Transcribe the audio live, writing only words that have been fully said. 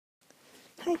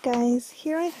Hi guys,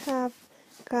 here I have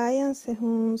Kai and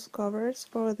Sehun's covers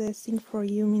for the Sing For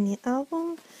You mini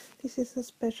album. This is a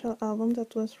special album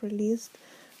that was released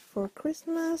for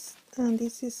Christmas, and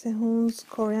this is Sehun's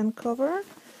Korean cover,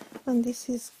 and this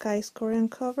is Kai's Korean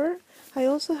cover. I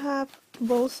also have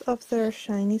both of their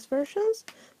Chinese versions,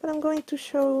 but I'm going to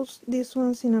show these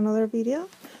ones in another video.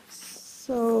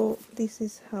 So this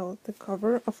is how the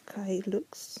cover of Kai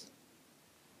looks.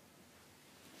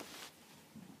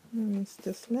 And it's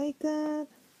just like that.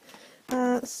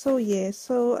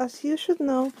 So as you should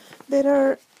know, there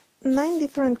are 9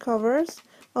 different covers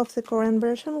of the Korean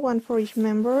version, one for each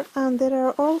member, and there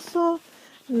are also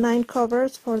 9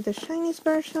 covers for the Chinese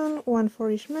version, one for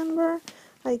each member.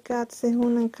 I got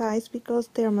Sehun and Kai's because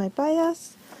they're my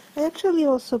bias. I actually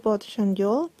also bought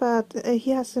Shangyol, but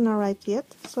he hasn't arrived yet,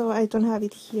 so I don't have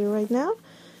it here right now.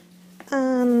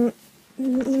 And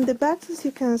in the back, as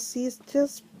you can see, it's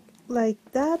just like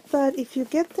that, but if you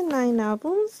get the 9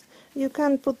 albums, you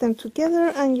can put them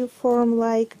together and you form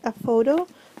like a photo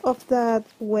of that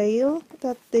whale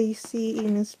that they see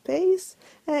in space.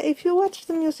 If you watch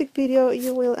the music video,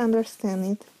 you will understand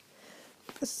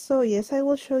it. So yes, I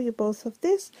will show you both of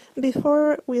this.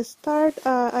 Before we start,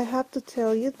 I have to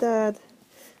tell you that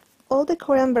all the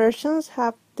Korean versions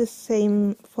have the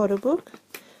same photo book.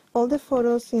 All the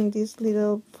photos in this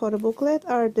little photo booklet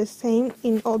are the same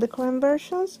in all the Korean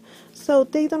versions, so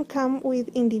they don't come with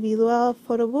individual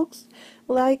photo books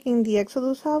like in the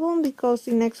Exodus album, because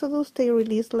in Exodus they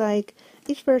release like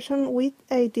each version with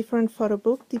a different photo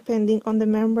book depending on the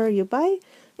member you buy.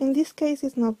 In this case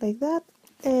it's not like that.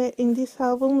 In these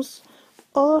albums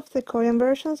all of the Korean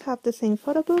versions have the same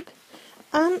photo book,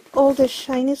 and all the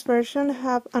Chinese version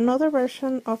have another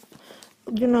version of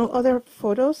other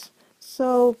photos.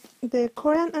 So the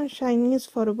Korean and Chinese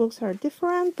photo books are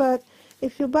different, but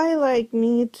if you buy like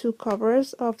me 2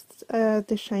 covers of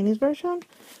the Chinese version,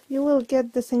 you will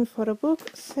get the same photo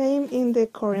book, same in the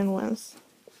Korean ones.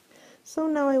 So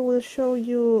now I will show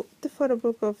you the photo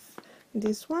book of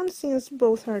this one, since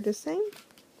both are the same.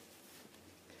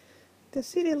 The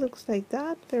CD looks like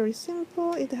that, very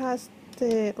simple. It has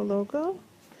the logo.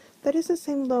 That is the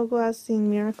same logo as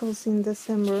in Miracles in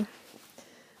December.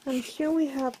 And here we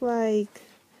have like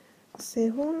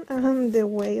Sehun and the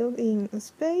whale in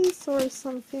space or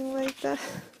something like that.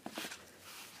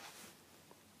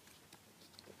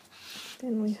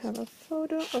 Then we have a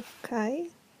photo of Kai.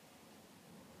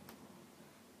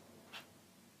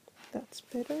 That's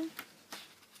better.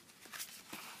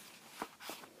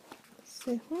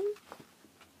 Sehun.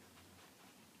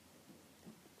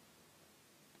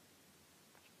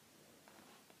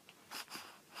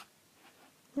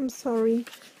 I'm sorry,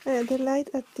 the light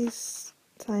at this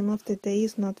time of the day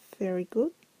is not very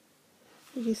good.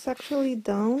 It is actually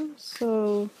down,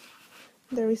 so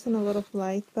there isn't a lot of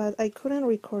light, but I couldn't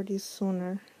record this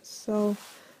sooner, so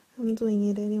I'm doing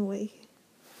it anyway.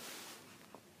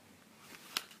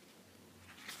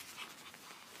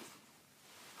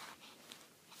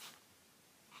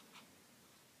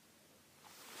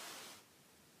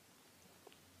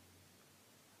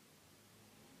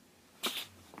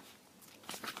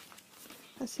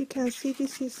 As you can see,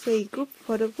 this is a group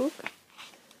photo book.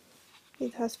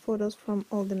 It has photos from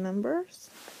all the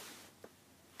members.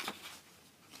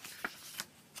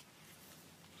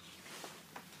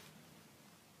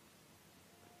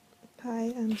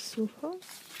 Kai and Suho.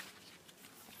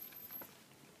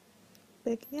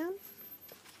 Baekhyun.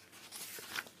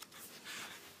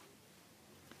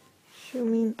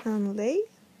 Xiumin and Lei.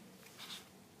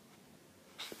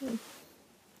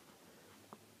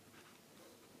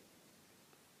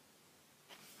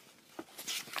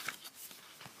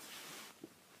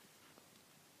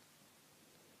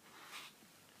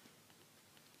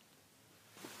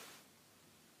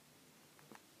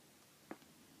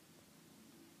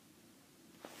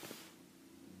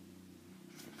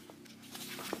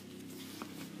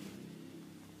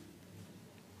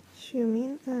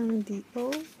 Xiumin and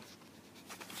Dio.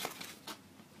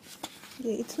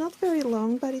 Yeah, it's not very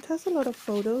long, but it has a lot of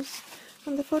photos,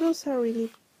 and the photos are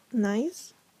really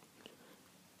nice.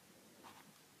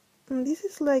 And this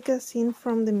is like a scene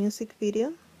from the music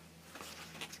video.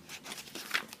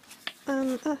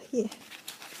 And yeah,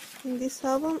 in this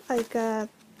album I got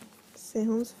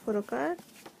Sehun's photo card.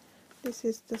 This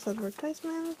is the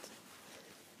advertisement,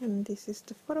 and this is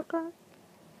the photo card.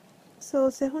 So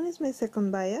Sehun is my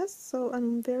second bias, so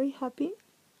I'm very happy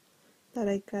that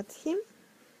I got him.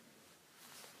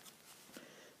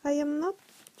 I am not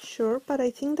sure, but I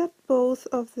think that both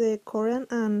of the Korean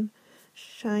and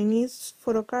Chinese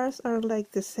photo cards are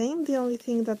like the same. The only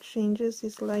thing that changes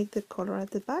is like the color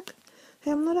at the back.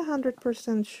 I'm not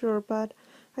 100% sure, but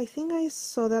I think I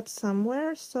saw that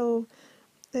somewhere, so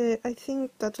I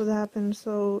think that's what happened.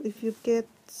 So if you get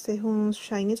Sehun's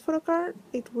Chinese photo card,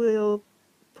 it will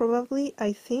probably,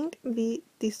 I think, be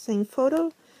the same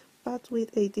photo, but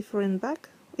with a different back.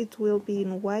 It will be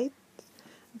in white,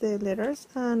 the letters,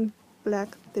 and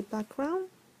black, the background.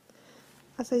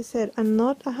 As I said, I'm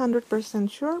not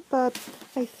 100% sure, but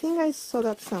I think I saw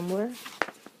that somewhere.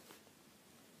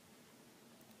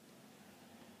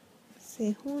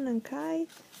 Sehun and Kai.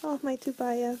 Oh, my two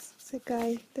bias.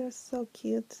 Sekai. They're so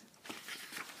cute.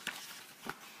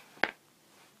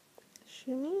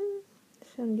 Xiumin,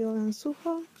 Seonyeol and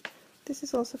Suho. This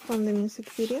is also from the music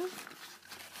video.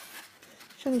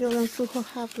 Seonyeol and Suho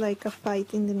have like a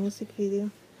fight in the music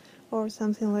video or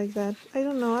something like that. I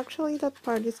don't know, actually that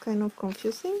part is kind of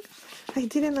confusing. I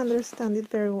didn't understand it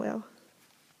very well.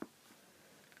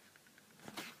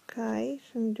 Kai,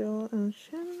 Seonyeol and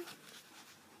Shen.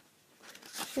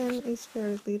 Shen is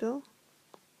very little.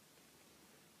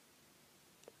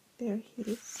 There he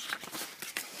is.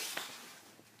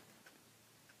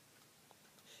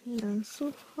 Shen and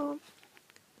Suho.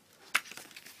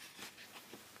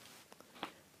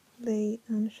 Lei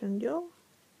and Seonyeol.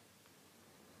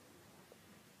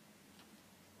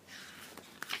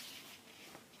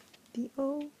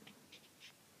 D.O.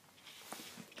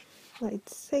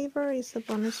 Lightsaber is a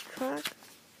bonus track.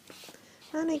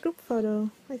 And a group photo.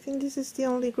 I think this is the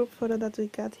only group photo that we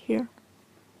got here.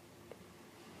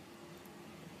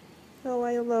 Oh,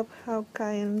 I love how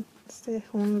Kai and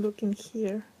Sehun look in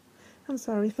here. I'm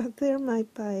sorry, but they're my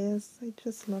bias. I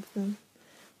just love them.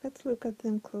 Let's look at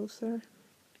them closer.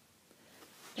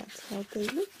 That's how they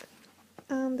look.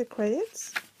 And the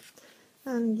credits.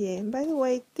 And yeah, by the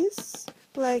way, this,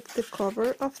 like the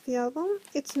cover of the album,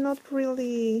 it's not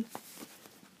really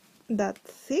that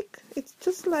thick. It's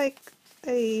just like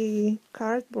a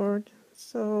cardboard,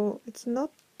 so it's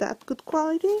not that good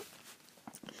quality.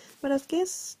 But I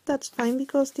guess that's fine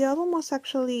because the album was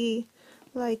actually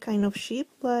like kind of cheap.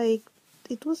 Like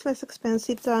it was less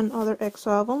expensive than other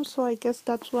EXO albums, so I guess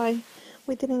that's why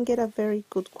we didn't get a very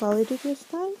good quality this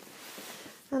time.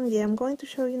 And yeah, I'm going to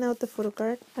show you now the photo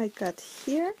card I got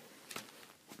here.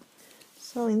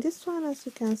 So in this one, as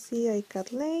you can see, I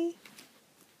got Lei.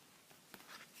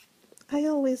 I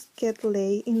always get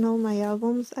Lei in all my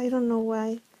albums, I don't know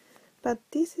why, but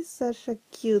this is such a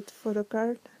cute photo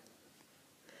card.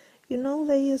 You know,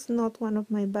 Lei is not one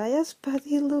of my bias, but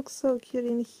he looks so cute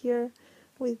in here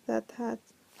with that hat.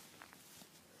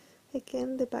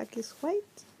 Again, the back is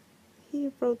white.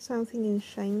 He wrote something in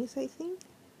Chinese, I think.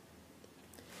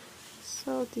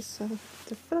 So these are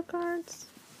the photo cards.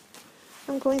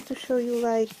 I'm going to show you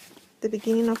like the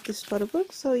beginning of this photo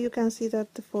book so you can see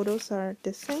that the photos are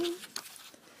the same.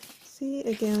 See,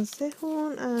 again,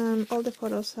 Sehun, and all the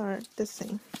photos are the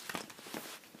same.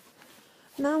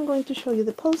 Now I'm going to show you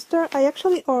the poster. I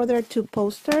actually ordered 2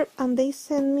 posters and they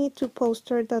sent me 2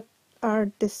 posters that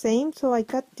are the same, so I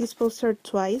got this poster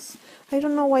twice. I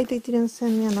don't know why they didn't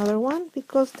send me another one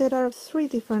because there are 3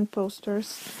 different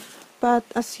posters. But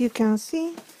as you can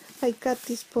see, I got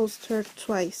this poster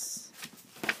twice.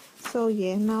 So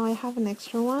yeah, now I have an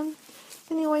extra one.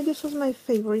 Anyway, this was my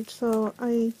favorite, so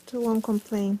I won't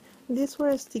complain. These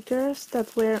were stickers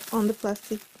that were on the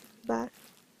plastic bag,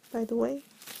 by the way.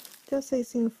 Just a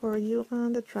Sing for You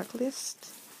and the track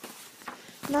list.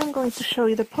 Now I'm going to show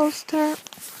you the poster.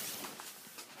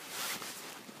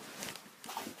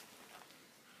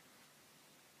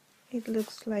 It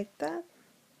looks like that.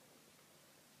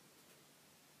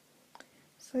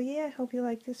 So yeah, I hope you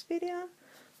like this video.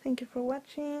 Thank you for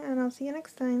watching and I'll see you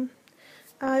next time.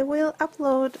 I will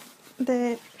upload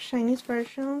the Chinese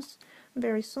versions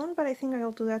very soon, but I think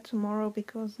I'll do that tomorrow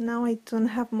because now I don't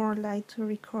have more light to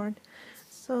record.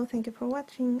 So thank you for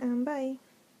watching and bye.